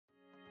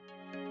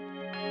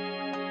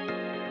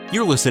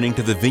You're listening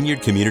to the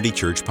Vineyard Community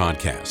Church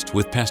podcast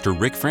with Pastor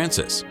Rick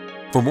Francis.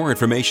 For more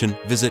information,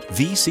 visit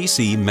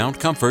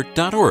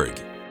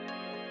vccmountcomfort.org.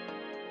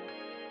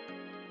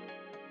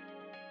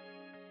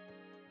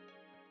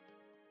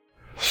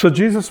 So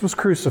Jesus was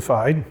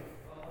crucified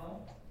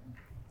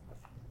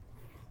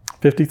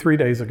 53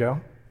 days ago.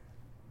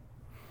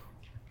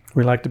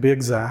 We like to be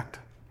exact.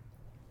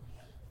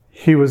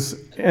 He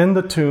was in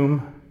the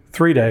tomb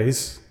 3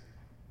 days.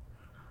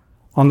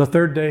 On the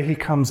third day, he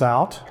comes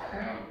out.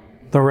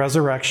 The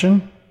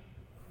resurrection.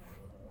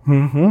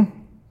 And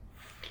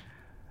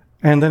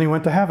then he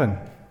went to heaven.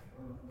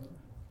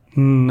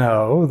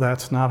 No,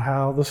 that's not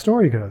how the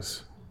story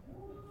goes.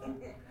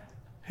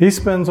 He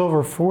spends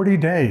over 40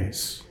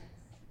 days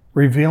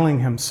revealing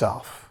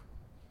himself.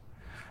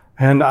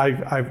 And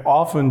I've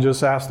often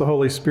just asked the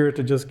Holy Spirit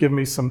to just give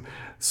me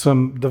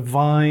some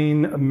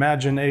divine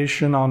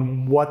imagination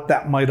on what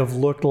that might have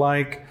looked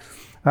like.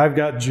 I've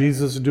got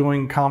Jesus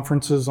doing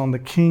conferences on the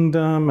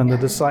kingdom and the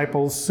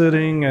disciples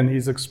sitting and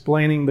he's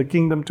explaining the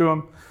kingdom to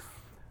them.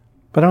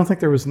 But I don't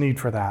think there was need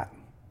for that.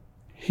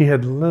 He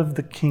had lived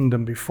the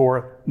kingdom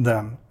before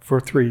them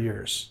for 3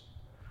 years.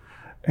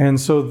 And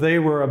so they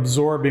were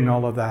absorbing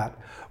all of that.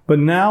 But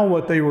now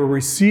what they were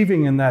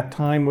receiving in that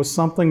time was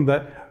something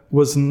that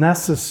was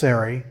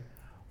necessary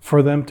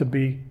for them to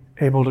be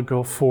able to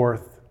go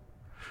forth.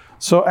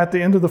 So at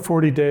the end of the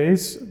 40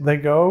 days, they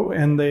go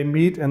and they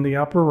meet in the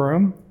upper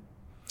room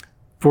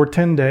for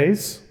 10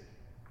 days.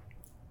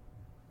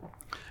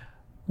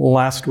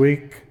 Last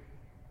week,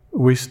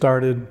 we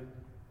started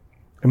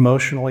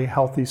emotionally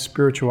healthy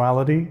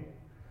spirituality.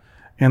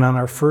 And on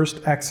our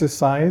first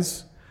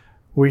exercise,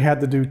 we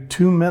had to do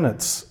 2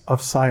 minutes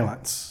of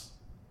silence.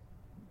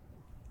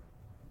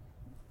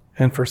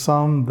 And for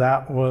some,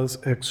 that was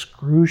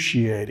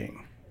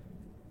excruciating.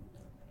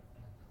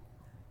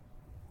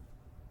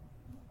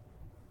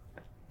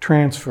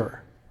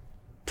 Transfer,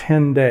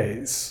 10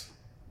 days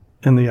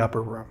in the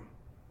upper room.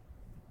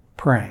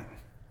 Praying,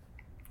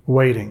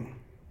 waiting.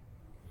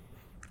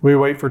 We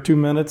wait for 2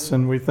 minutes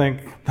and we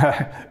think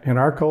that in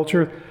our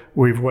culture,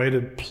 we've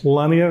waited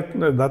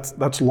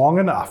that's long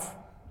enough.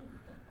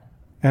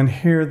 And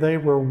here they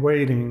were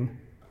waiting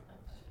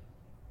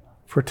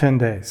for 10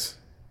 days.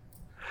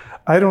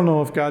 I don't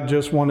know if God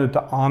just wanted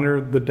to honor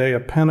the day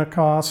of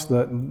Pentecost,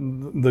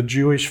 the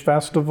Jewish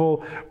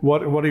festival,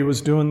 what he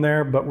was doing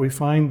there, but we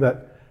find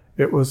that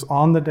it was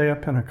on the day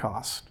of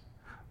Pentecost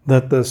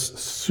that this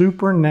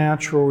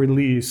supernatural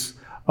release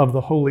of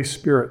the Holy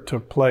Spirit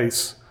took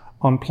place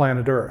on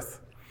planet Earth.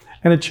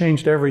 And it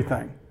changed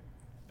everything.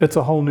 It's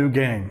a whole new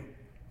game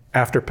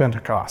after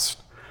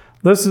Pentecost.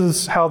 This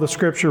is how the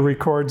scripture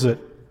records it.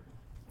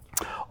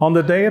 On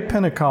the day of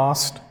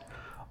Pentecost,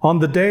 on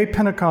the day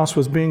Pentecost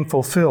was being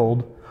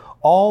fulfilled,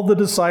 all the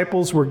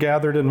disciples were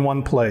gathered in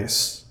one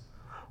place.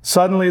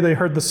 Suddenly they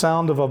heard the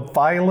sound of a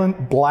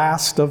violent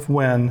blast of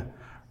wind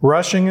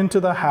rushing into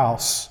the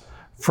house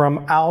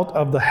from out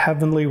of the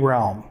heavenly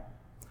realm.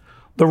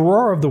 The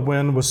roar of the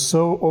wind was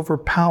so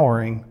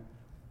overpowering,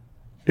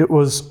 it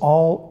was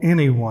all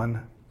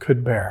anyone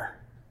could bear.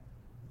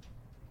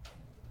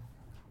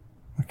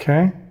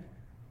 Okay?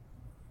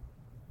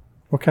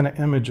 What kind of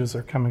images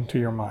are coming to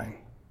your mind?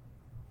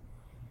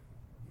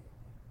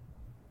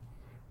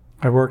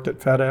 I worked at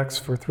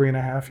FedEx for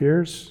 3.5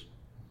 years.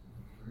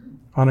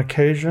 On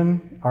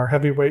occasion, our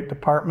heavyweight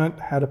department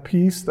had a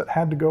piece that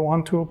had to go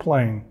onto a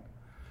plane.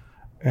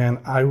 And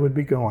I would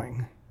be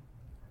going.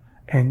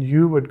 And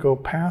you would go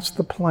past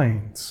the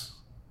planes.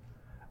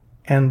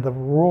 And the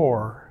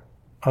roar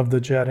of the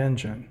jet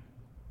engine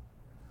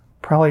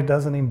probably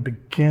doesn't even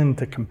begin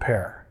to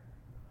compare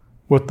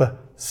with the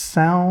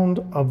sound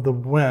of the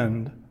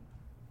wind,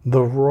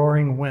 the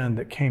roaring wind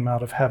that came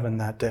out of heaven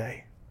that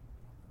day.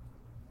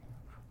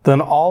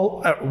 Then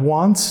all at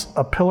once,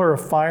 a pillar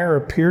of fire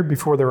appeared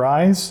before their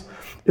eyes.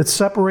 It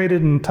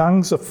separated in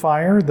tongues of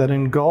fire that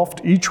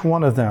engulfed each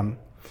one of them.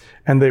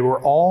 And they were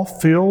all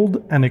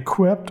filled and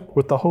equipped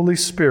with the Holy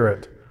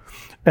Spirit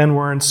and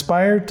were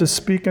inspired to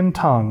speak in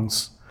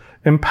tongues,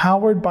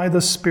 empowered by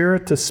the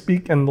Spirit to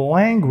speak in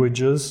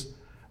languages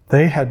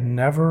they had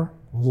never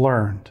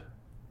learned.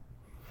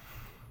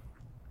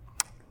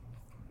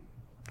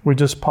 We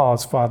just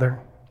pause,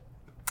 Father,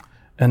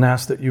 and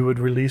ask that you would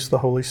release the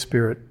Holy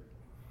Spirit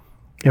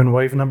in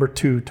wave number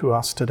 2 to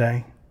us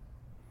today.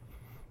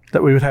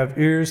 That we would have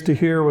ears to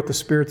hear what the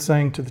Spirit's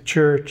saying to the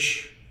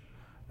church,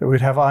 that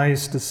we'd have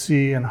eyes to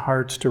see and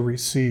hearts to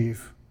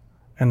receive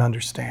and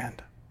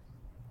understand.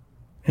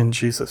 In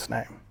Jesus'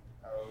 name.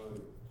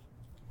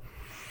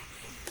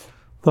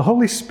 The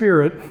Holy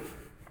Spirit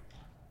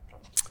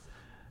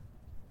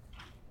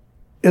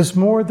is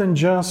more than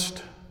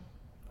just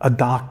a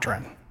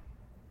doctrine.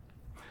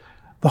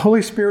 The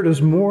Holy Spirit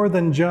is more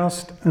than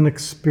just an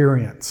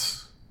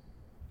experience.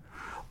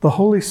 The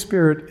Holy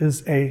Spirit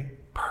is a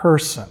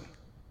person.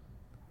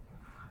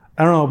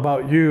 I don't know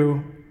about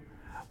you,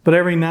 but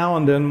every now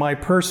and then my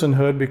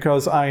personhood,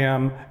 because I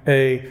am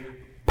a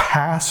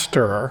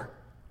pastor,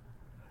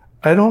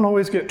 I don't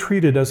always get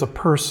treated as a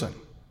person.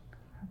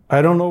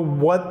 I don't know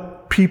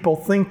what people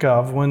think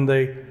of when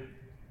they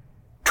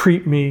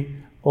treat me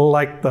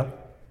like the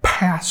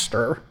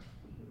pastor.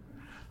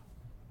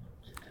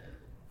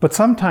 But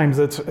sometimes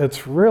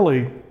it's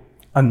really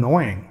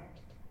annoying.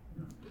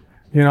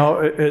 You know,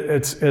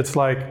 it's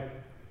like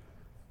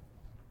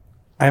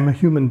I'm a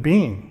human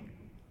being.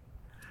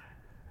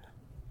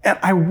 And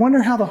I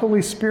wonder how the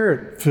Holy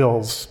Spirit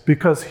feels,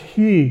 because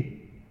he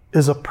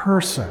is a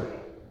person.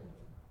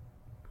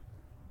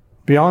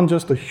 Beyond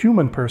just a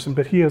human person,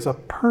 but he is a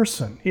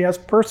person. He has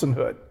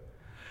personhood.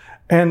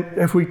 And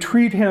if we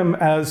treat him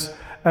as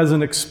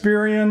an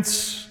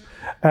experience,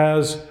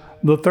 as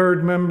the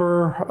third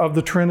member of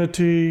the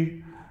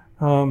Trinity,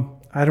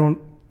 I don't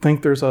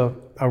think there's a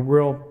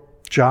real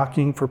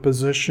jockeying for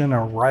position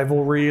or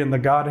rivalry in the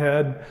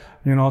Godhead.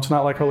 You know, it's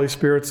not like Holy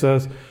Spirit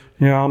says,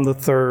 you know, I'm the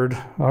third.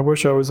 I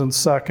wish I was in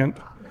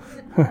second.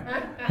 You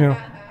know,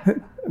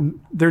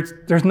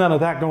 there's none of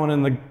that going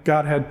in the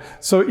Godhead.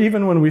 So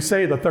even when we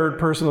say the third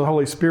person of the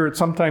Holy Spirit,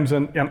 sometimes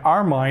in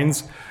our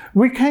minds,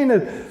 we kind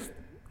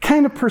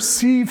of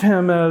perceive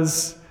him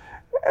as,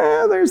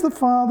 there's the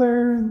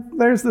Father,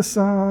 there's the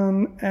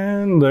Son,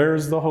 and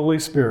there's the Holy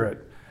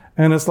Spirit.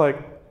 And it's like,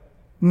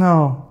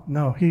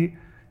 no, he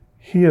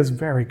is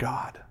very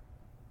God.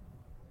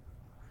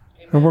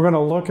 Amen. And we're going to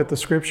look at the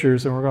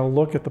scriptures, and we're going to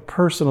look at the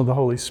person of the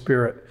Holy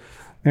Spirit.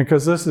 And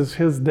because this is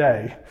his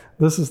day.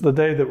 This is the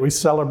day that we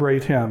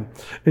celebrate him.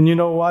 And you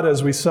know what?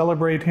 As we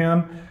celebrate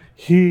him,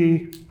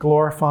 he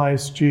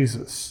glorifies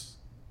Jesus.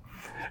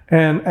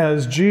 And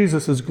as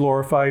Jesus is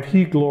glorified,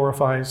 he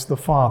glorifies the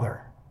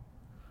Father.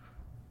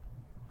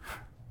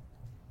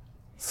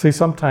 See,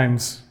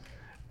 sometimes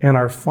in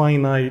our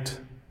finite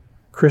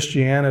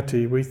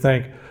Christianity, we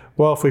think,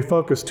 well, if we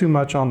focus too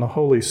much on the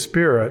Holy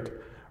Spirit,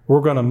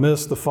 we're going to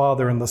miss the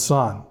Father and the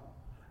Son.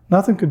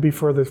 Nothing could be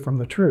further from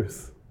the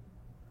truth.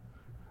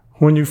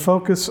 When you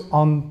focus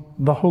on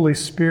the Holy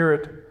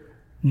Spirit,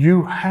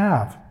 you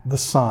have the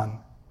Son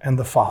and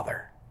the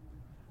Father.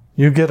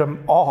 You get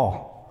them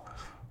all.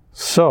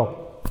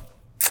 So,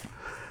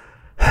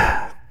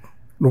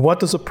 what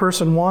does a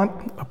person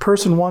want? A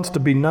person wants to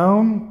be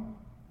known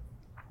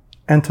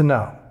and to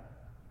know.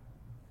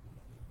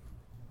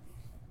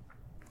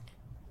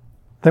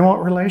 They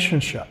want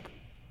relationship.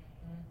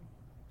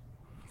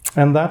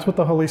 And that's what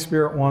the Holy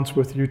Spirit wants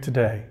with you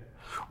today.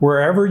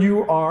 Wherever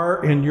you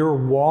are in your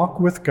walk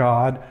with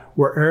God,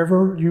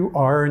 wherever you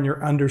are in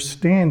your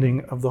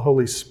understanding of the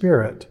Holy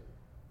Spirit,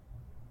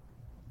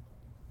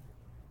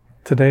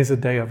 today's a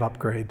day of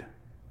upgrade.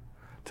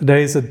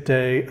 Today's a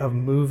day of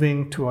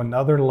moving to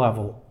another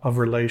level of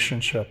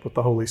relationship with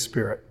the Holy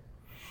Spirit.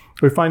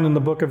 We find in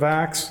the book of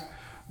Acts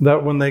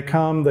that when they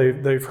come,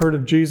 they've heard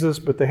of Jesus,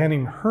 but they hadn't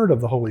even heard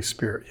of the Holy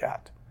Spirit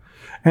yet.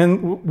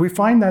 And we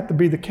find that to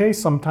be the case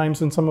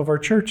sometimes in some of our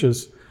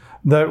churches,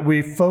 that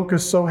we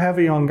focus so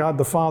heavy on God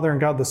the Father and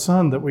God the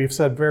Son that we've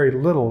said very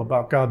little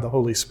about God the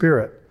Holy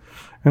Spirit.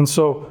 And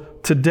so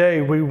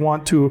today we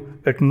want to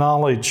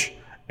acknowledge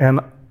and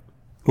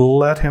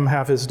let him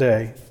have his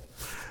day.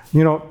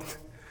 You know,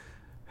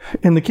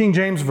 in the King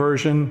James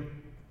Version,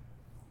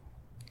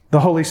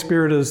 the Holy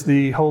Spirit is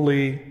the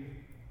Holy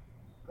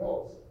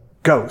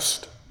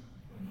Ghost.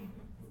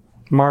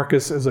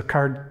 Marcus is a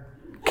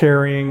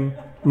card-carrying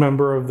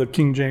member of the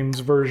King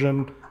James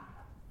Version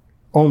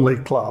only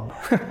club.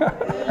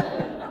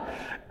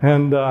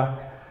 And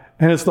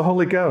it's the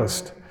Holy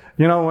Ghost.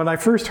 You know, when I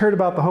first heard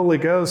about the Holy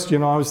Ghost, you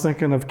know, I was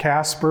thinking of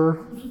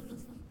Casper.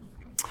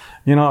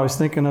 You know, I was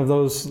thinking of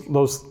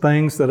those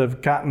things that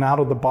have gotten out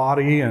of the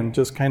body and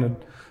just kind of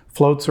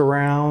floats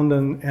around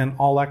and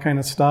all that kind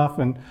of stuff.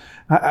 And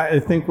I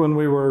think when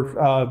we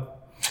were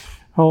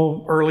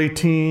early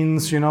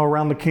teens, you know,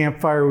 around the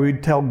campfire,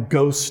 we'd tell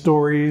ghost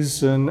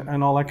stories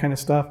and all that kind of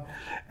stuff.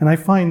 And I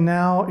find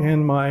now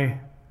in my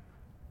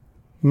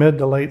mid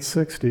to late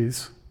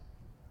 60s,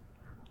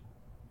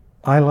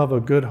 I love a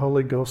good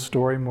Holy Ghost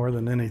story more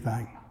than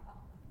anything.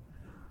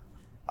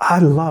 I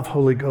love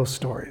Holy Ghost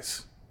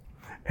stories.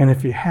 And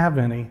if you have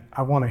any,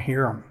 I want to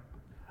hear them.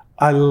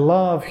 I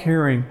love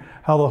hearing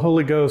how the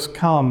Holy Ghost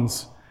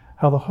comes,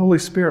 how the Holy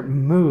Spirit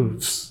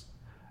moves,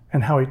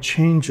 and how he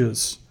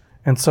changes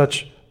in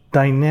such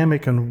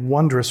dynamic and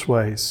wondrous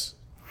ways.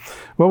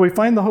 Well, we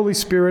find the Holy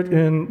Spirit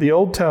in the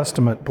Old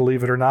Testament,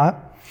 believe it or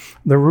not,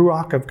 the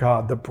Ruach of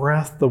God, the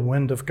breath, the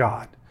wind of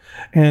God.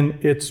 And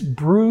it's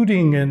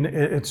brooding and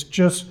it's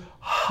just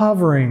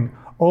hovering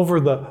over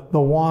the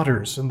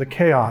waters and the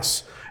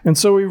chaos. And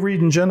so we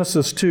read in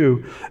Genesis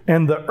 2,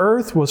 and the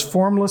earth was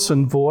formless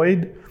and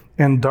void,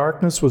 and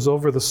darkness was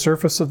over the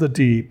surface of the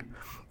deep,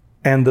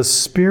 and the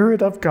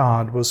Spirit of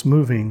God was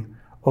moving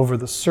over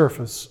the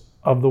surface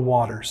of the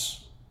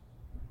waters.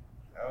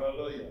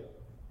 Hallelujah.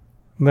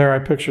 And there I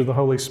picture the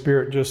Holy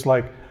Spirit just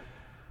like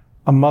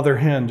a mother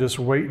hen just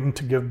waiting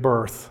to give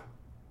birth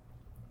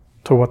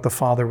to what the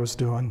Father was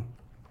doing.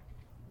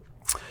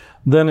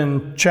 Then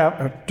in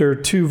chapter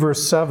 2,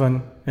 verse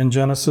 7 in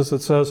Genesis,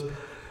 it says,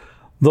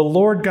 "The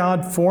Lord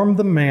God formed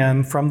the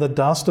man from the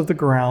dust of the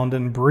ground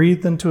and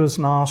breathed into his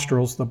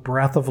nostrils the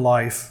breath of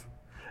life,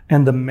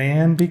 and the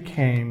man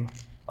became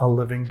a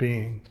living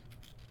being."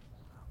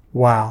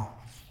 Wow.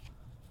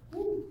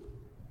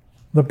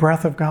 The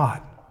breath of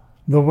God,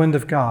 the wind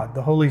of God,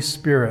 the Holy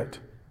Spirit,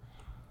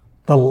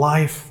 the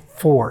life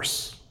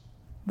force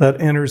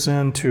that enters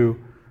into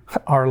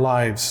our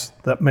lives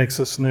that makes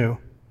us new.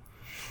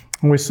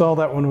 And we saw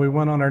that when we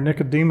went on our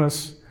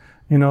Nicodemus,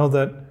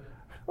 that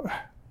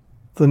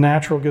the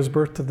natural gives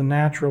birth to the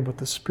natural, but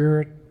the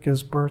Spirit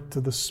gives birth to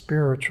the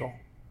spiritual.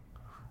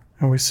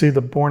 And we see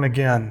the born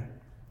again.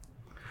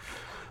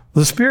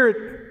 The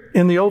Spirit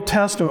in the Old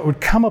Testament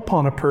would come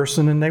upon a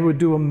person and they would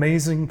do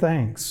amazing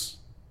things.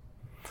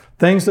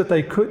 Things that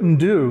they couldn't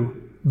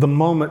do the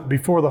moment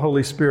before the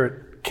Holy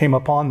Spirit came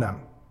upon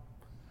them.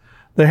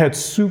 They had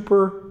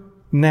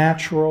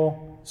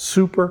supernatural,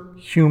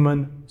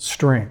 superhuman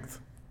strength.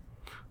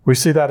 We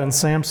see that in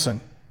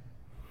Samson.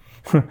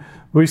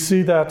 We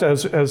see that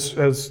as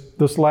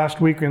this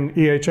last week in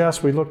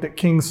EHS, we looked at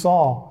King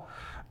Saul.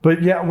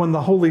 But yet when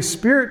the Holy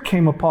Spirit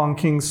came upon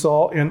King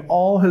Saul in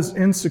all his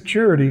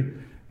insecurity,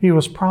 he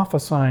was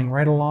prophesying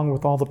right along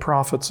with all the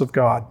prophets of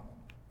God.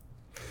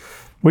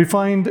 We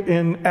find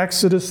in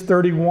Exodus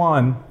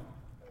 31,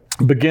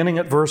 beginning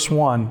at verse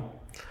 1,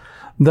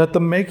 that the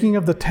making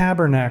of the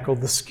tabernacle,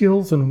 the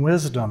skills and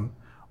wisdom,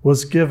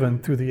 was given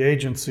through the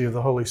agency of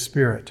the Holy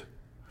Spirit.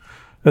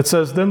 It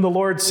says, "Then the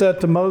Lord said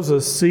to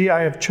Moses, See,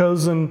 I have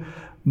chosen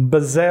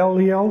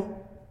Bezaleel,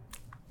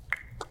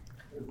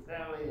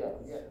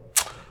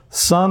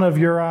 son of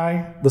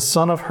Uri, the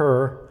son of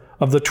Hur,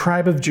 of the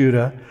tribe of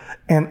Judah,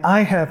 and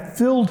I have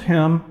filled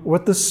him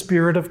with the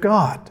Spirit of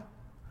God,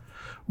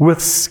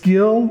 with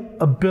skill,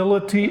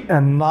 ability,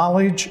 and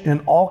knowledge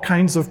in all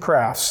kinds of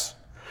crafts,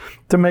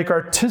 to make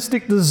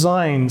artistic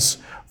designs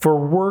for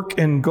work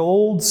in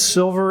gold,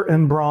 silver,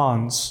 and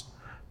bronze,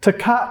 to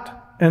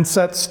cut and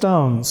set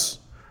stones,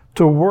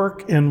 to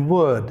work in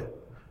wood,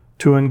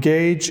 to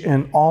engage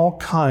in all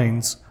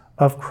kinds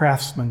of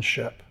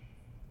craftsmanship."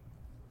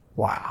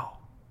 Wow.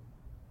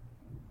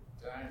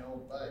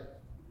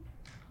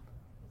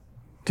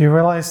 Do you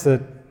realize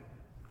that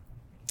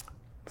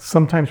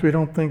sometimes we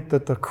don't think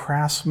that the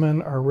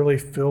craftsmen are really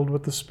filled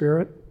with the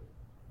Spirit?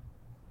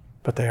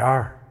 But they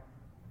are.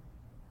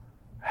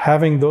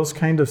 Having those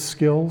kind of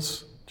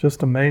skills,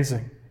 just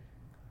amazing.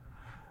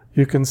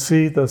 You can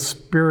see the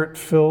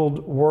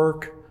Spirit-filled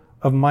work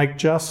of Mike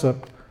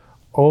Jessup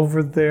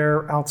over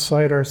there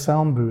outside our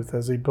sound booth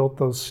as he built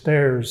those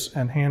stairs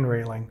and hand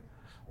railing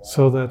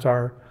so that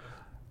our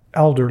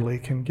elderly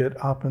can get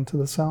up into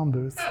the sound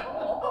booth.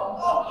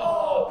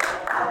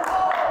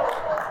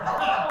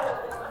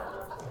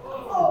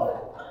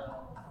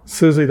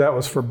 Susie, that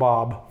was for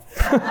Bob.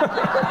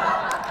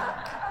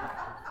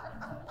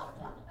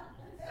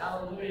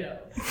 Hallelujah.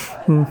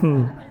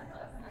 Mm-hmm.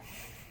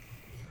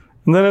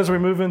 And then as we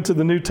move into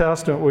the New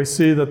Testament, we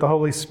see that the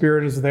Holy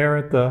Spirit is there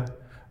at the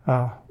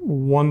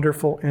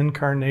wonderful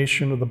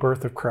incarnation of the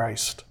birth of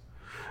Christ.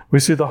 We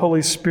see the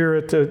Holy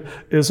Spirit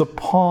is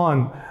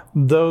upon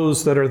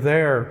those that are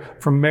there,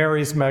 from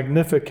Mary's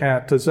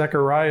Magnificat to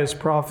Zechariah's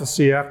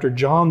prophecy after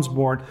John's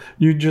born.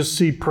 You just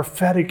see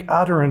prophetic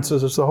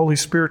utterances as the Holy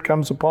Spirit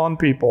comes upon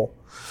people.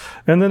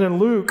 And then in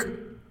Luke,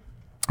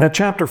 at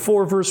chapter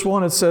 4, verse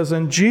 1, it says,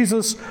 "And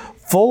Jesus,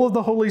 full of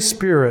the Holy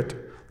Spirit,"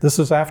 this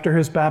is after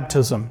his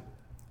baptism,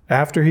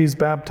 after he's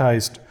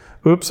baptized.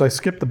 Oops, I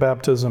skipped the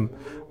baptism.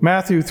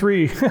 Matthew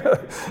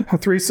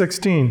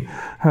 3:16.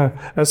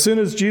 "As soon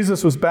as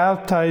Jesus was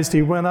baptized,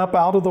 he went up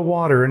out of the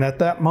water, and at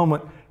that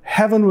moment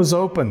heaven was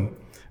open,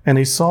 and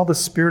he saw the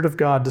Spirit of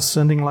God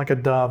descending like a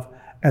dove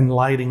and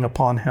lighting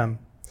upon him.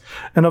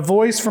 And a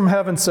voice from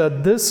heaven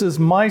said, 'This is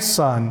my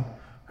Son,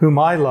 whom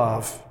I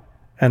love,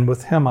 and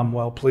with him I'm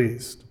well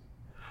pleased.'"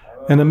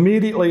 And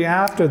immediately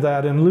after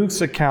that, in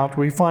Luke's account,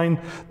 we find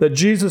that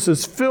Jesus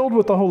is filled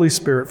with the Holy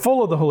Spirit,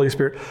 full of the Holy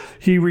Spirit.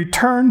 He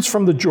returns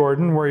from the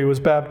Jordan where he was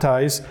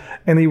baptized,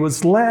 and he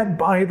was led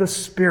by the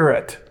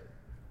Spirit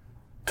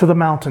to the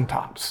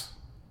mountaintops.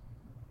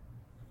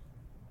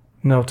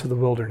 No, to the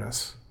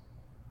wilderness.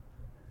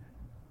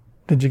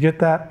 Did you get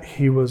that?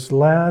 He was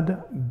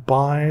led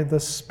by the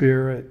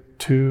Spirit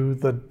to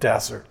the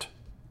desert.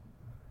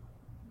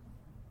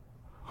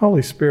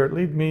 Holy Spirit,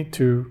 lead me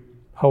to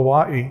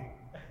Hawaii,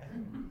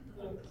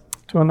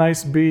 to a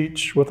nice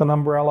beach with an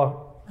umbrella,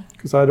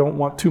 because I don't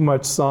want too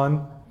much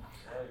sun.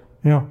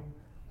 No,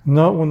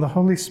 when the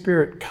Holy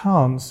Spirit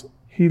comes,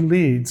 he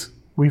leads,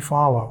 we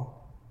follow.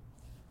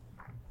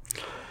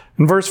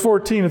 In verse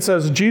 14, it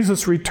says,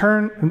 Jesus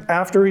returned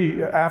after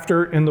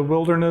in the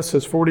wilderness,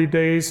 his 40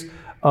 days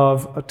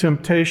of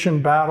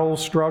temptation, battle,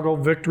 struggle,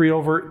 victory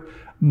over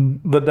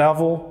the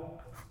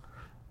devil.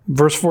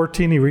 Verse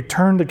 14, he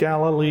returned to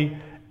Galilee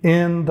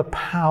in the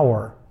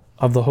power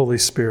of the Holy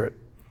Spirit.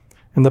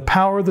 In the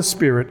power of the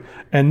Spirit,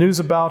 and news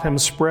about him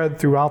spread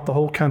throughout the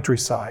whole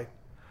countryside.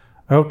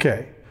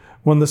 Okay,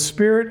 when the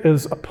Spirit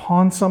is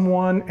upon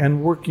someone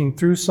and working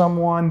through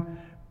someone,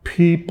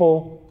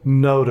 people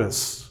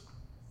notice.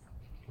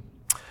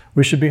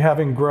 We should be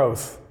having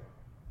growth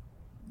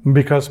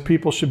because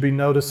people should be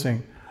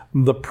noticing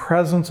the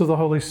presence of the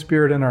Holy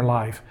Spirit in our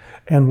life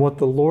and what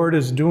the Lord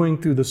is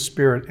doing through the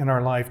Spirit in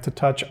our life to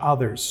touch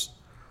others.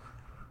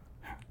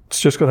 It's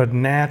just going to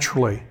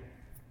naturally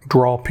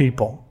draw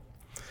people.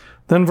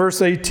 Then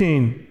verse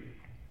 18,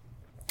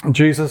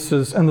 Jesus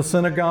is in the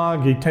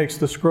synagogue. He takes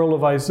the scroll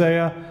of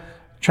Isaiah,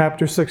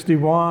 chapter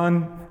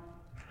 61,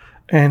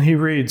 and he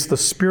reads, "The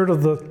Spirit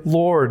of the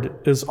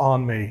Lord is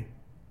on me."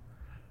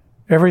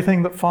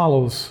 Everything that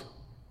follows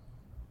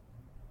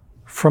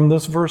from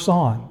this verse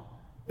on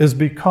is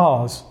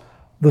because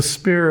the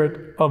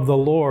Spirit of the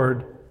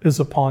Lord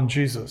is upon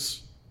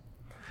Jesus.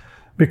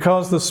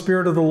 Because the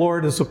Spirit of the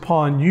Lord is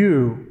upon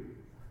you,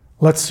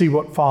 let's see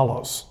what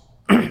follows.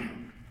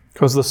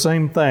 Because the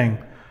same thing,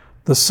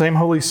 the same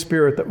Holy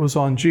Spirit that was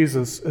on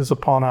Jesus is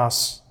upon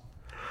us.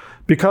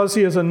 Because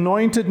he has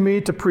anointed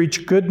me to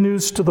preach good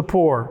news to the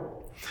poor.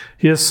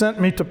 He has sent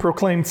me to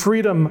proclaim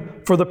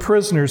freedom for the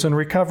prisoners and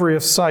recovery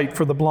of sight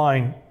for the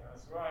blind.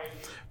 That's right.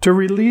 To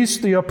release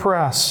the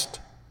oppressed,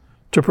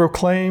 to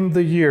proclaim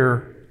the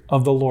year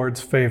of the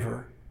Lord's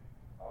favor.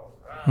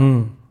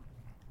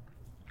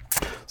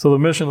 So the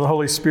mission of the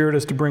Holy Spirit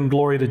is to bring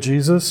glory to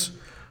Jesus,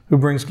 who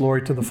brings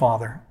glory to the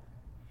Father.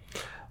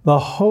 The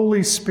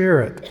Holy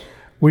Spirit,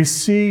 we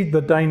see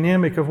the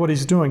dynamic of what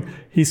he's doing.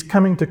 He's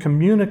coming to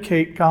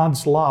communicate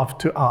God's love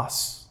to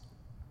us.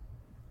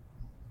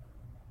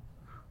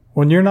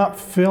 When you're not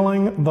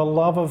feeling the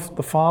love of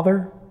the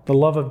Father, the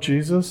love of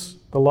Jesus,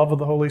 the love of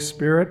the Holy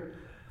Spirit,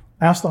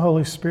 ask the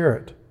Holy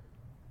Spirit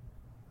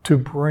to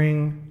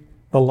bring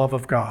the love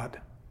of God.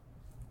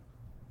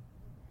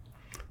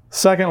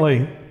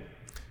 Secondly,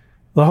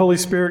 the Holy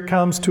Spirit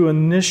comes to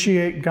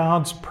initiate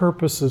God's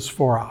purposes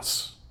for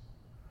us.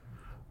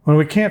 When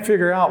we can't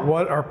figure out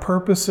what our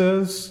purpose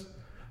is,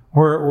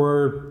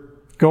 we're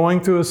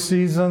going through a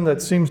season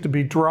that seems to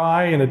be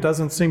dry and it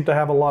doesn't seem to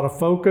have a lot of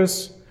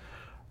focus,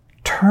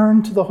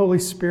 turn to the Holy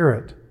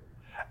Spirit.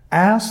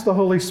 Ask the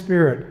Holy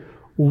Spirit,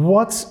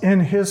 what's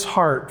in his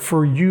heart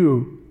for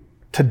you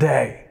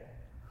today?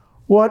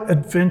 What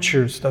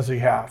adventures does he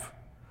have?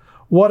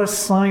 What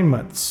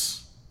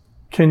assignments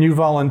can you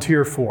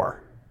volunteer for?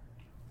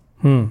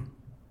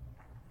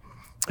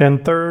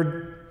 And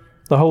third,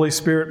 the Holy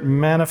Spirit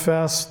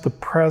manifests the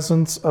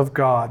presence of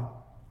God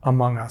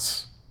among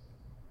us.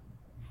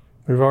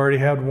 We've already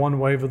had one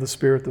wave of the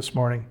Spirit this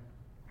morning.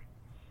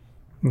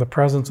 And the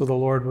presence of the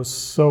Lord was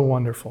so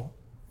wonderful.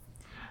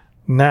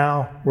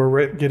 Now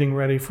we're getting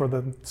ready for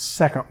the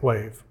second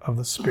wave of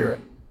the Spirit.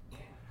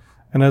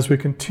 And as we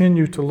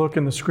continue to look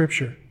in the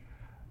Scripture,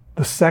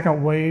 the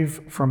second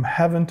wave from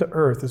heaven to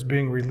earth is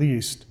being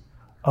released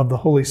of the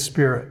Holy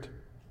Spirit.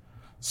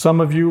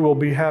 Some of you will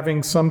be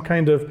having some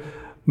kind of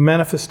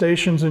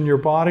manifestations in your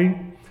body.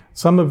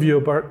 Some of you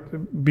will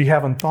be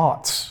having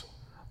thoughts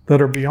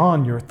that are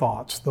beyond your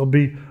thoughts. There'll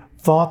be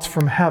thoughts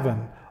from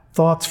heaven,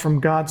 thoughts from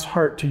God's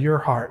heart to your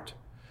heart.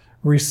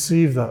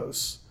 Receive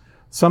those.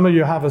 Some of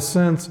you have a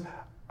sense,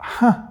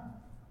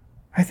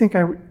 I think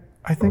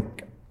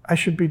I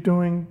should be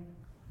doing,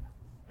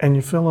 and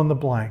you fill in the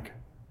blank.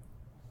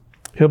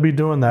 He'll be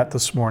doing that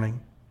this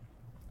morning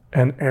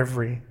and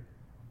every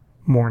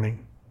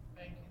morning.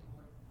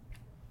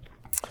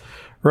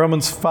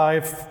 Romans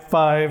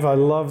 5:5, I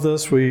love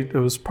this. It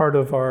was part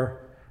of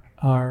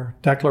our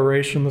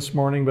declaration this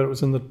morning, but it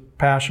was in the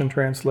Passion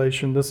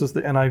Translation. This is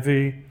the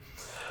NIV.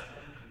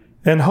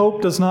 And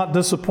hope does not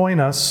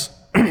disappoint us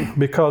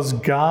because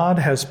God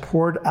has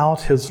poured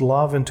out his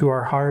love into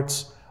our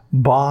hearts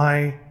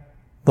by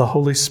the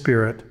Holy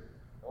Spirit,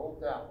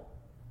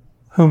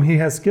 whom he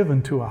has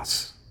given to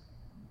us.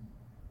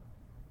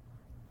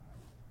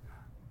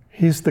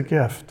 He's the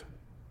gift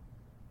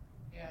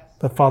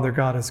that Father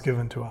God has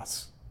given to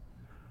us.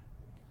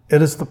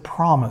 It is the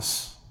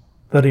promise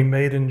that he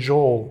made in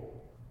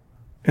Joel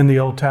in the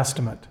Old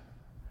Testament.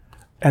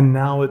 And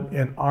now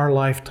in our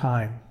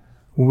lifetime,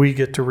 we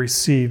get to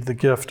receive the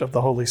gift of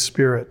the Holy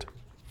Spirit.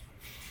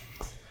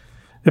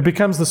 It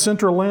becomes the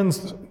central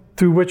lens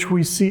through which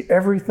we see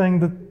everything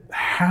that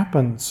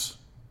happens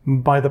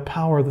by the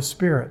power of the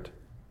Spirit.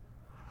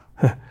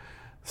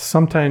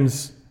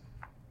 Sometimes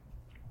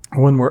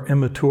when we're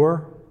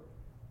immature,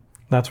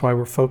 that's why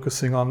we're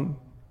focusing on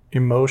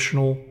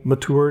emotional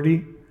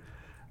maturity,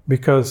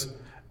 because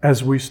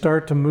as we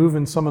start to move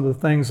in some of the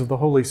things of the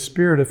Holy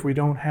Spirit, if we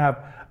don't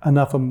have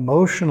enough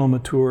emotional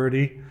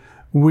maturity,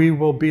 we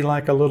will be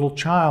like a little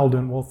child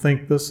and we'll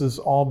think this is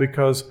all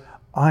because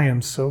I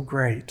am so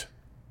great.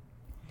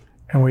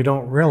 And we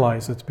don't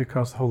realize it's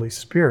because the Holy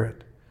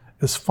Spirit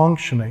is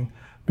functioning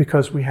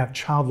because we have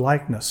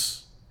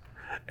childlikeness.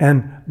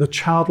 And the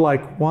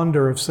childlike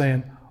wonder of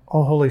saying,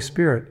 oh, Holy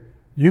Spirit,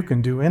 you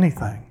can do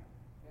anything.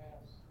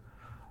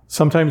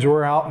 Sometimes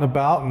we're out and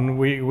about and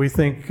we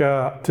think,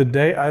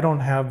 today I don't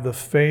have the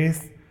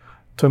faith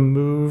to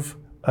move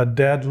a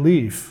dead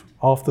leaf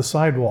off the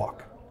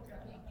sidewalk.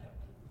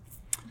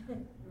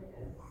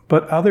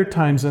 But other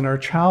times in our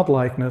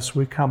childlikeness,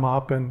 we come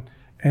up and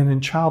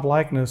in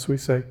childlikeness we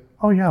say,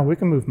 oh yeah, we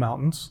can move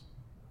mountains.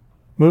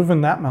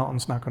 Moving that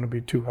mountain's not going to be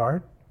too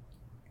hard.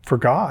 For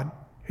God,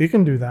 he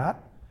can do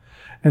that.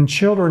 And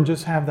children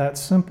just have that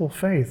simple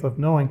faith of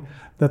knowing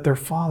that their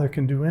Father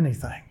can do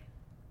anything.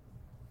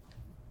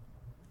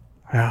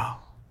 Yeah.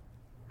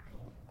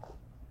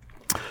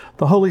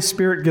 The Holy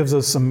Spirit gives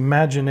us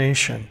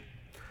imagination.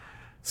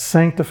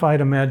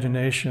 Sanctified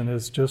imagination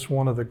is just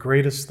one of the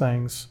greatest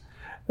things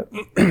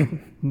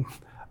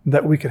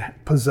that we could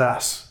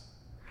possess.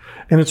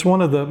 And it's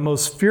one of the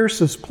most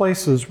fiercest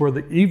places where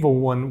the evil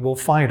one will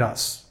fight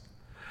us.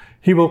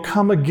 He will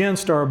come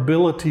against our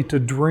ability to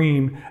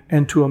dream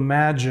and to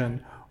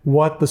imagine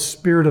what the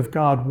Spirit of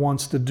God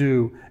wants to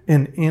do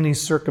in any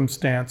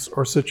circumstance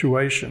or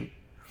situation.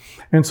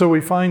 And so we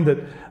find that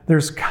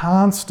there's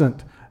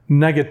constant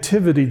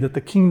negativity that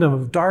the kingdom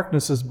of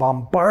darkness is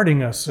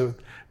bombarding us with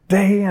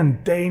day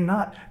in, day in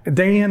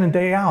and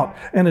day out.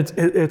 And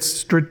it's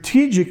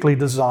strategically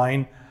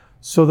designed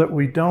so that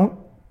we don't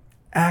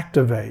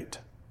activate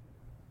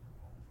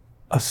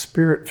a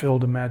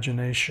Spirit-filled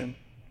imagination.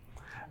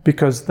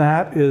 Because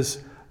that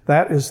is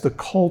the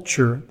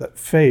culture that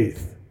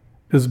faith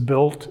is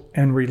built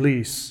and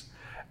released.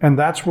 And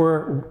that's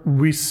where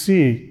we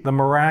see the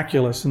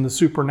miraculous and the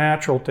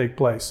supernatural take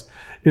place.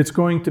 It's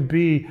going to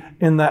be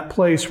in that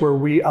place where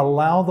we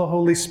allow the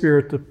Holy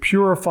Spirit to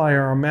purify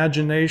our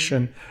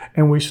imagination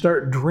and we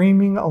start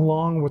dreaming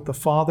along with the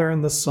Father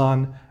and the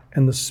Son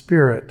and the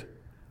Spirit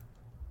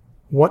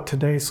what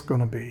today's going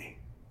to be.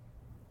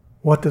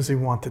 What does He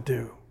want to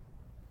do?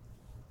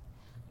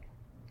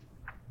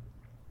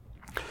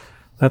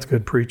 That's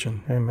good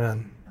preaching.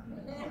 Amen.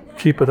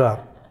 Keep it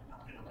up.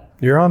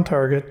 You're on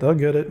target. They'll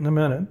get it in a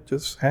minute.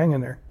 Just hang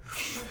in there.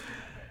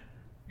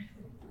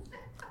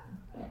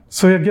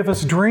 So He'll give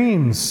us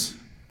dreams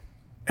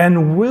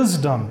and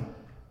wisdom.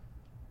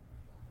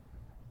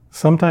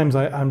 Sometimes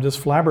I'm just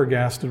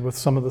flabbergasted with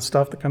some of the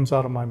stuff that comes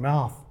out of my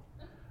mouth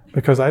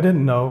because I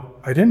didn't know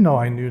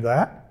I knew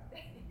that.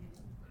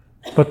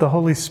 But the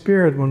Holy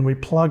Spirit, when we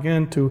plug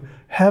into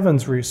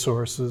heaven's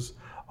resources,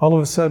 all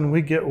of a sudden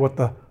we get what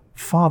the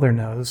Father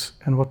knows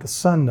and what the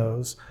Son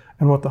knows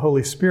and what the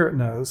Holy Spirit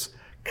knows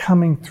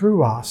coming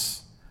through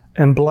us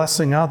and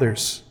blessing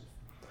others.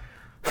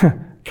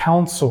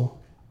 Counsel.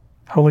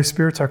 Holy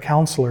Spirit's our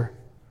counselor,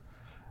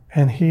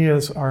 and He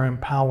is our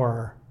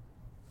empowerer,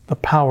 the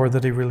power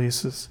that He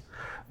releases.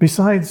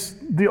 Besides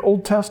the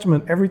Old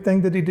Testament,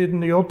 everything that He did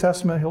in the Old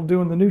Testament, He'll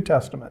do in the New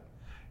Testament.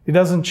 He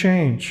doesn't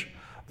change.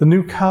 The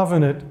New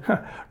Covenant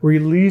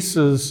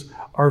releases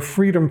our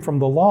freedom from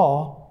the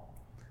law,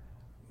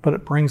 but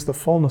it brings the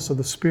fullness of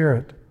the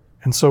Spirit.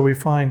 And so we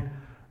find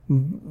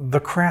the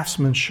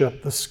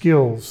craftsmanship, the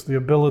skills, the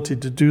ability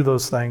to do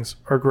those things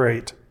are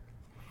great.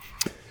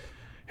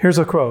 Here's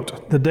a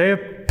quote. The day of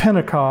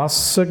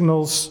Pentecost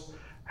signals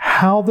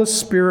how the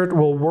Spirit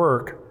will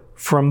work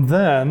from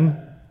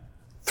then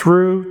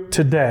through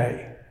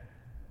today.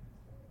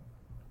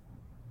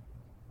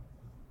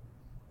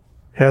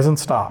 He hasn't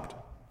stopped.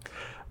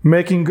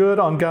 Making good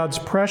on God's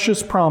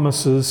precious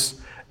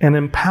promises and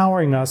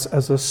empowering us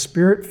as a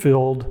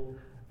Spirit-filled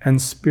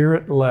and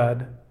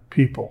Spirit-led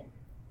people.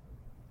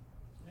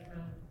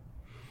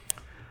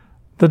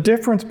 The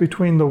difference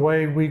between the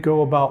way we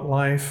go about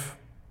life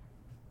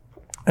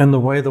and the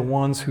way the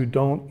ones who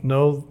don't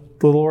know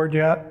the Lord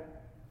yet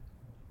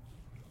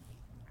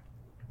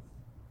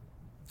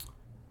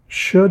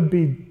should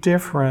be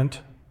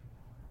different,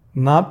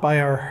 not by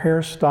our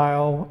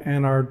hairstyle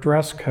and our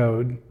dress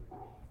code,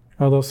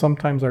 although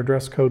sometimes our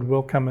dress code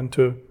will come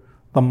into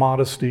the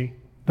modesty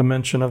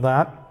dimension of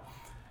that,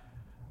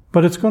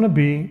 but it's going to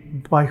be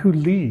by who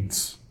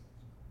leads.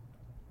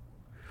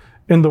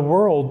 In the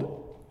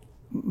world,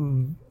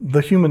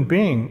 the human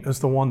being is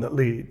the one that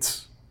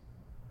leads.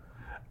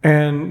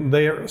 And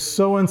they are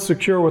so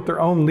insecure with their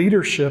own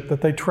leadership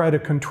that they try to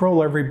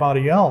control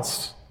everybody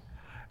else.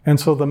 And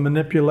so the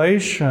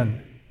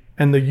manipulation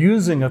and the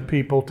using of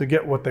people to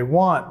get what they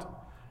want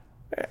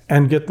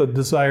and get the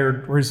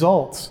desired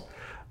results.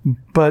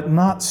 But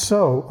not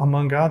so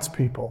among God's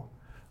people.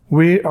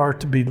 We are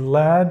to be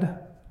led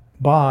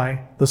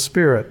by the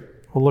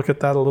Spirit. We'll look at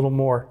that a little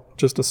more in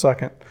just a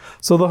second.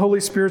 So the Holy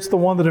Spirit's the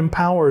one that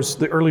empowers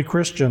the early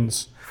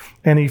Christians,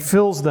 and He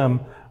fills them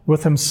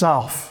with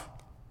Himself.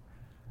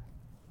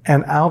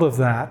 And out of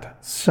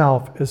that,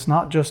 self is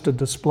not just a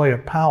display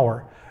of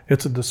power,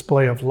 it's a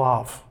display of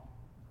love.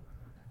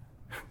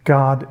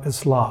 God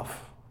is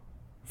love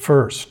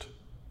first.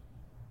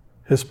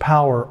 His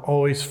power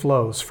always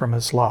flows from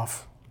His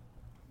love.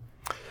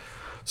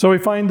 So we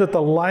find that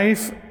the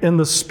life in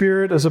the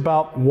Spirit is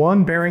about,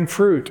 one, bearing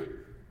fruit.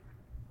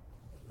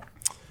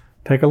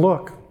 Take a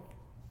look.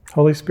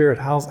 Holy Spirit,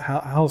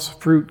 how's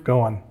fruit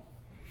going?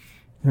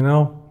 You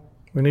know,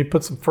 we need to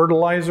put some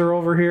fertilizer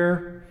over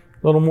here,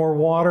 a little more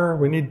water.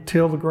 We need to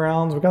till the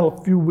grounds. We've got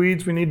a few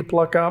weeds we need to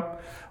pluck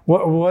up.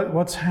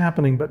 What's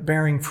happening but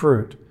bearing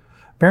fruit?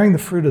 Bearing the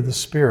fruit of the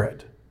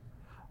Spirit.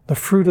 The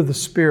fruit of the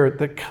Spirit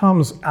that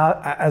comes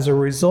out as a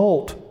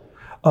result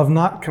of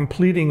not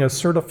completing a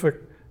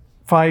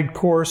certified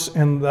course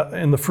in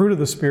the fruit of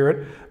the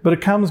Spirit, but it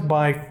comes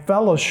by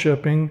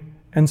fellowshipping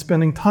and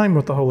spending time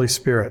with the Holy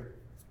Spirit.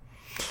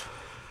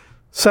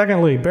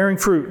 Secondly, bearing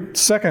fruit.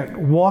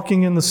 Second,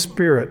 walking in the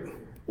Spirit,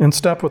 in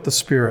step with the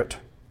Spirit.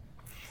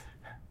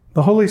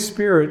 The Holy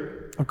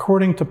Spirit,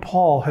 according to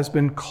Paul, has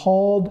been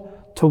called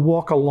to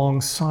walk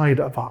alongside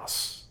of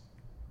us.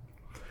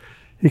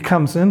 He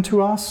comes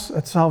into us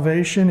at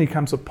salvation. He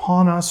comes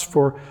upon us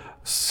for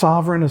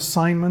sovereign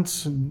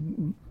assignments,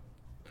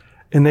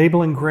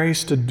 enabling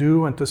grace to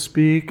do and to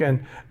speak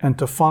and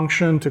to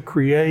function, to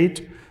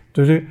create,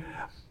 to do.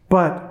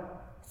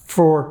 But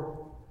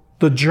for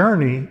the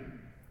journey,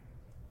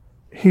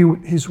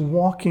 He's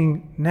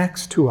walking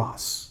next to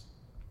us.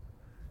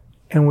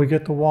 And we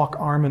get to walk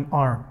arm in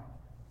arm.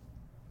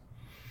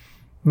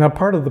 Now,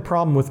 part of the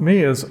problem with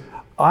me is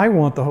I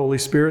want the Holy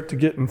Spirit to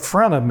get in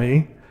front of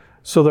me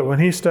so that when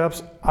He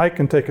steps, I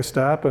can take a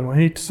step. And when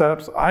He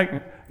steps,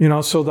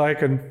 so that I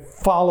can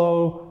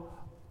follow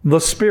the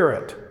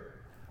Spirit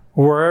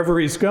wherever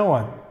He's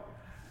going.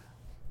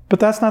 But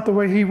that's not the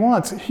way He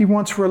wants. He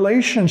wants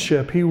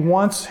relationship. He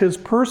wants His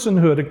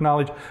personhood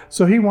acknowledged.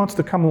 So He wants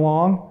to come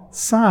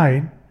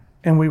alongside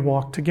and we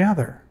walk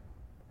together.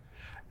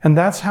 And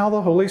that's how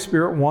the Holy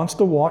Spirit wants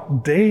to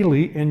walk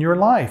daily in your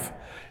life.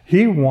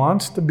 He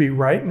wants to be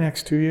right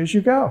next to you as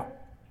you go.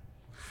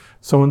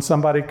 So when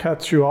somebody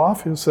cuts you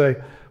off, He'll say,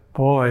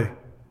 boy,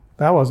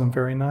 that wasn't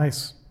very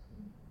nice.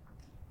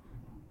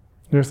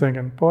 You're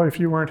thinking, boy, if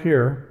you weren't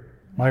here,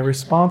 my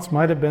response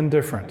might have been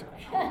different.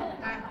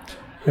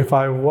 If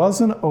I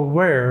wasn't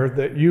aware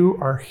that you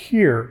are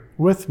here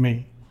with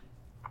me.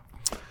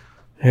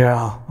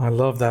 Yeah, I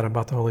love that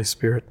about the Holy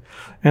Spirit.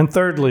 And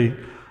thirdly,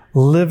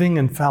 living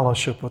in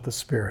fellowship with the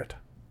Spirit.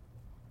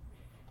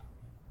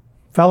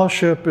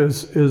 Fellowship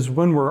is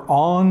when we're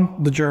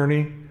on the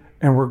journey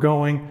and we're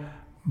going.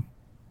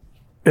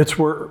 It's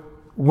when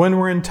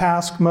we're in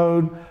task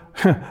mode,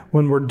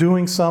 when we're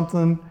doing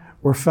something,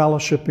 we're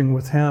fellowshipping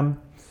with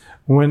Him.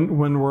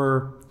 When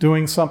we're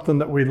doing something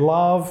that we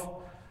love,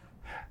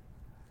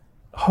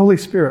 Holy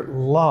Spirit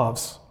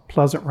loves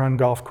Pleasant Run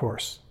Golf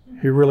Course.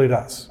 He really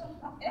does.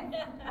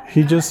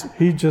 He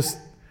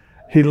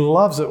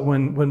loves it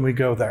when we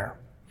go there.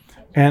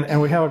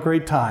 And we have a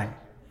great time.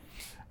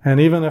 And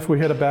even if we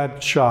hit a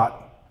bad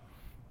shot,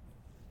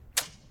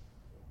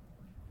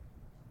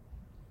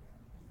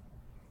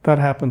 that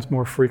happens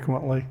more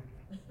frequently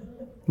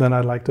than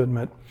I'd like to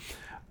admit.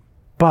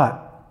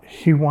 But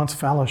He wants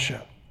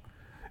fellowship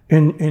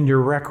in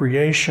your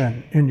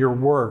recreation, in your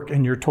work,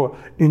 in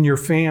your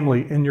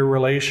family, in your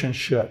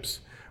relationships.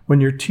 When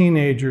your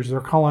teenagers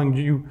are calling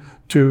you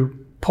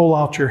to pull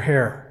out your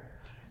hair,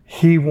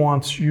 He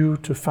wants you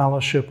to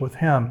fellowship with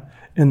Him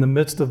in the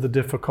midst of the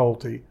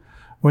difficulty.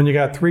 When you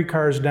got 3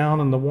 cars down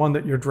and the one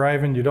that you're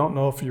driving, you don't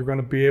know if you're going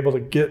to be able to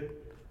get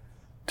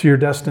to your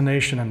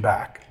destination and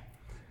back.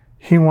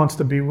 He wants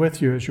to be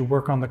with you as you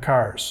work on the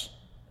cars.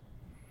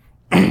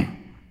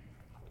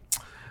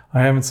 I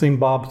haven't seen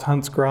Bob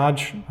Hunt's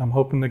garage. I'm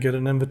hoping to get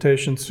an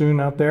invitation soon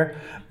out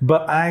there.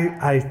 But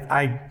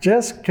I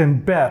just can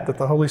bet that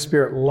the Holy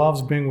Spirit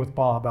loves being with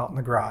Bob out in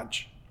the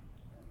garage.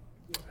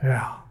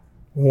 Yeah,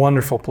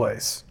 wonderful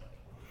place.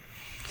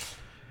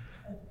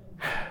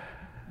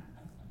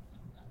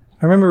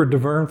 I remember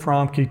DeVern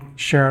Fromke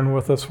sharing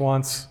with us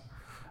once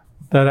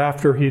that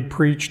after he'd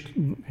preached,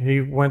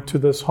 he went to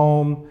this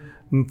home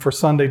for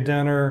Sunday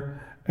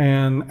dinner,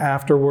 and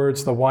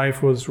afterwards the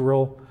wife was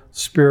real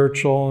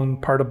spiritual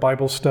and part of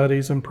Bible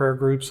studies and prayer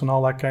groups and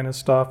all that kind of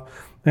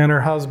stuff. And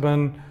her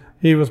husband,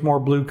 he was more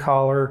blue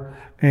collar,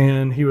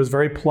 and he was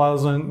very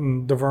pleasant,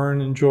 and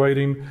DeVern enjoyed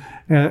him.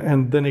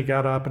 And then he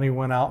got up and he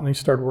went out and he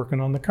started working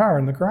on the car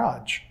in the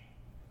garage.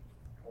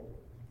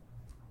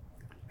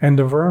 And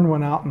DeVern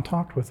went out and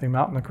talked with him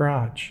out in the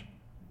garage.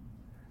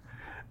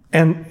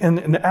 And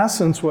in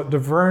essence, what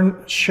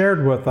DeVern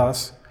shared with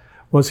us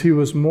was he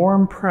was more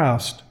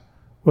impressed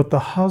with the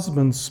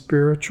husband's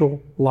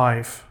spiritual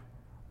life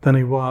than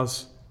he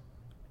was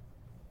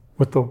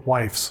with the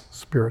wife's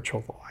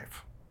spiritual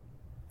life.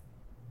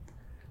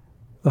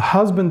 The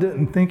husband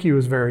didn't think he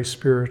was very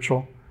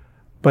spiritual,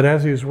 but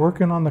as he was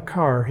working on the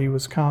car, he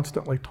was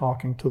constantly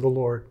talking to the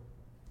Lord.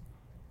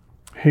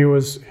 He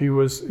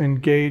was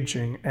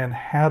engaging and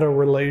had a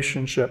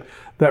relationship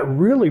that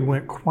really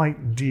went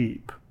quite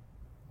deep,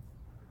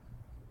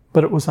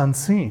 but it was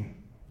unseen.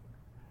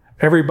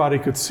 Everybody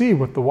could see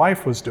what the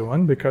wife was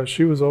doing because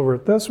she was over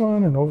at this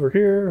one and over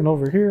here and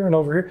over here and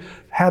over here,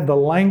 had the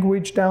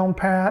language down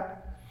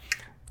pat.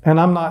 And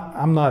I'm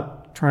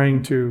not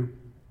trying to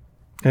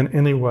in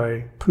any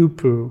way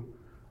poo-poo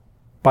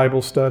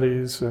Bible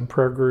studies and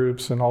prayer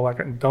groups and all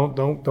that. Don't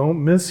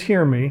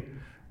mishear me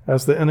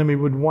as the enemy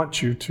would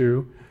want you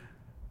to.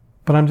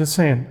 But I'm just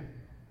saying,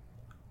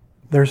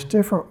 there's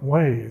different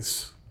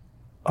ways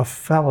of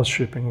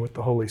fellowshipping with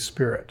the Holy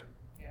Spirit.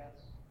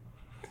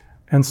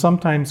 And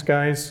sometimes,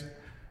 guys,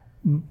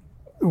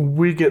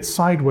 we get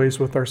sideways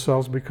with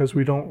ourselves because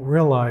we don't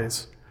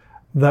realize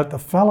that the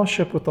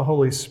fellowship with the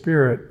Holy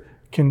Spirit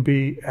can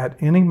be at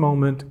any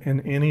moment, in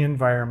any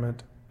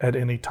environment, at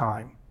any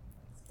time.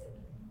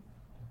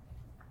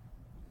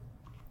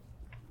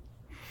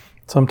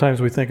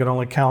 Sometimes we think it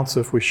only counts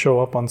if we show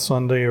up on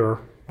Sunday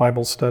or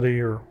Bible study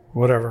or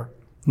whatever.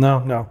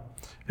 No.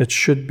 It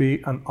should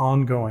be an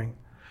ongoing.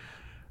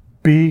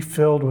 Be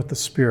filled with the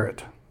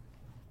Spirit.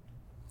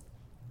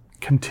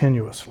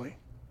 Continuously.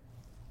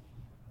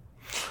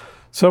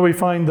 So we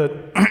find that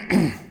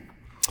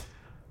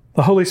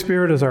The Holy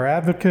Spirit is our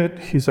advocate.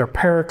 He's our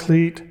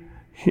paraclete.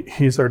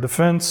 He's our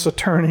defense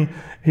attorney.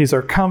 He's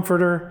our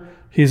comforter.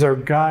 He's our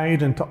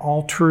guide into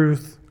all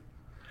truth.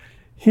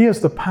 He is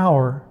the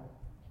power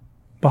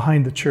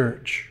behind the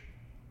church.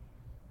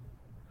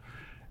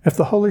 If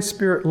the Holy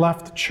Spirit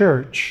left the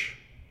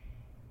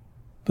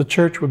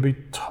church would be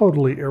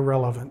totally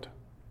irrelevant.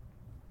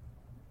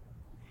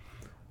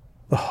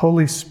 The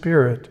Holy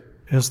Spirit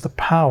is the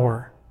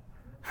power,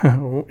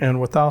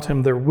 and without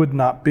him there would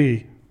not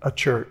be a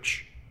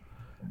church.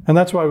 And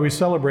that's why we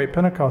celebrate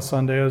Pentecost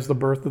Sunday as the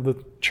birth of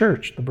the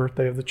church, the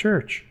birthday of the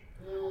church.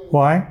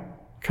 Why?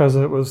 Because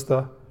it was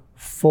the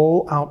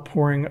full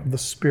outpouring of the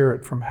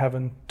Spirit from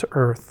heaven to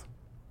earth.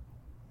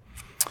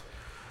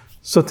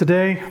 So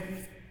today,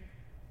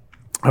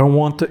 I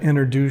want to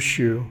introduce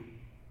you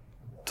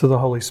to the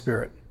Holy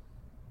Spirit.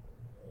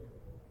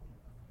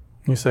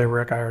 You say,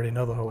 Rick, I already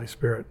know the Holy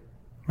Spirit.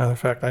 Matter of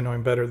fact, I know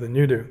him better than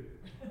you do.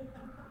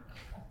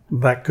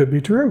 That could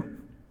be true.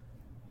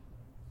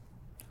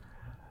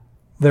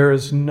 There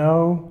is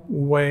no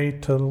way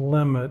to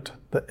limit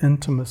the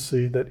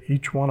intimacy that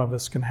each one of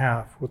us can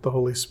have with the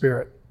Holy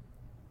Spirit.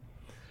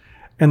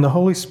 And the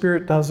Holy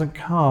Spirit doesn't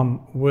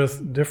come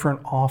with different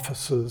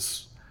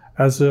offices,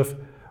 as if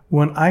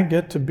when I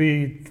get to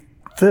be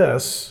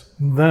this,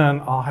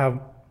 then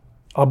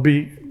I'll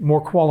be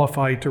more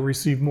qualified to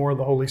receive more of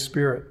the Holy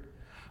Spirit.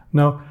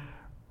 No,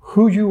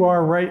 who you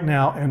are right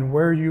now and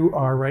where you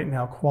are right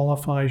now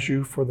qualifies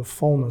you for the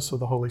fullness of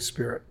the Holy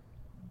Spirit.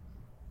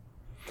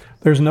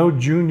 There's no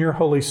junior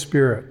Holy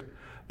Spirit.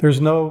 There's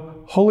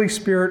no Holy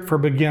Spirit for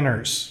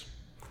beginners.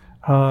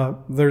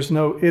 There's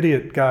no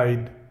idiot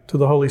guide to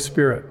the Holy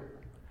Spirit.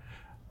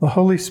 The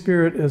Holy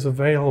Spirit is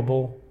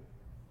available.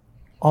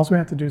 All we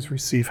have to do is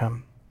receive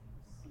him.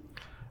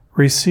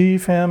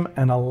 Receive him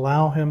and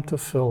allow him to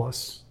fill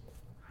us.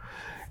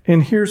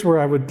 And here's where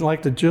I would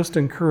like to just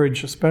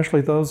encourage,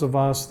 especially those of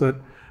us that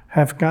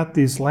have got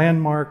these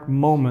landmark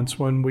moments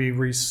when we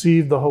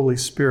receive the Holy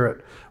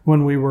Spirit,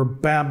 when we were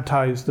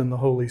baptized in the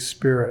Holy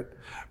Spirit,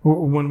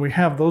 when we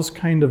have those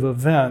kind of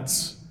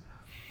events,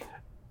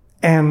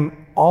 and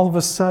all of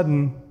a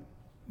sudden,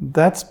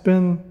 that's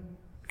been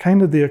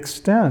kind of the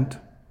extent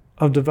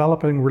of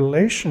developing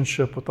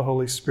relationship with the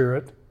Holy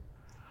Spirit,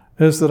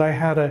 is that I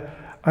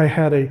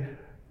had a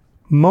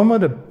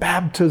moment of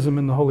baptism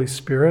in the Holy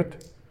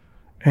Spirit,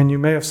 and you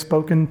may have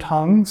spoken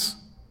tongues,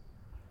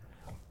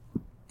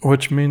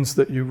 which means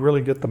that you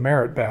really get the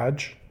merit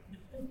badge,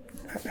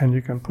 and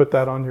you can put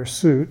that on your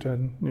suit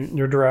and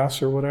your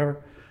dress or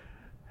whatever.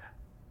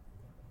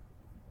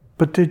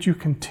 But did you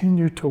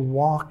continue to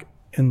walk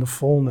in the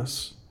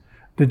fullness?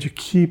 Did you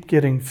keep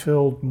getting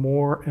filled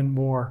more and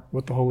more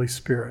with the Holy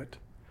Spirit?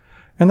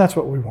 And that's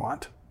what we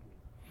want.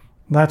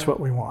 That's what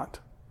we want.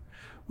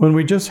 When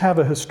we just have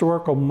a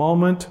historical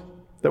moment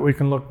that we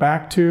can look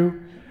back to,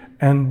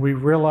 and we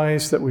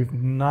realize that we've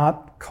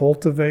not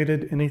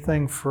cultivated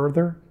anything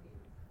further,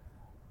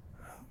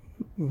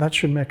 that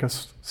should make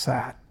us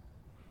sad.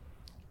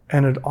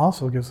 And it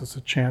also gives us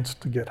a chance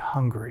to get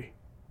hungry.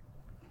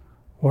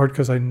 Lord,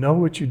 because I know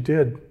what you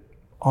did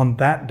on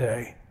that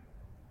day.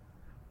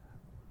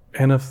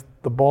 And if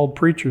the bald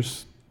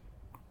preacher's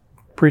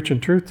preaching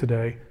truth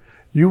today,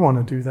 you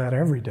want to do that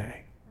every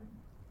day.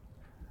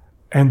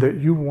 And that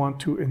you want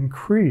to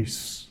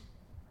increase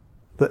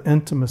the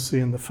intimacy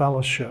and the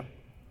fellowship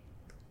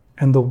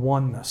and the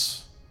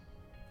oneness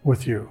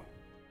with you.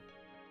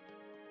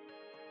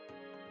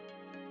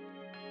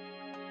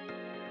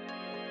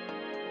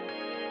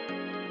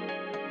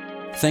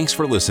 Thanks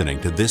for listening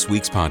to this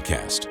week's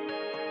podcast.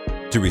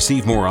 To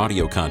receive more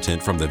audio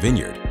content from the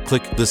Vineyard,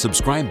 click the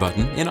subscribe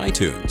button in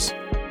iTunes.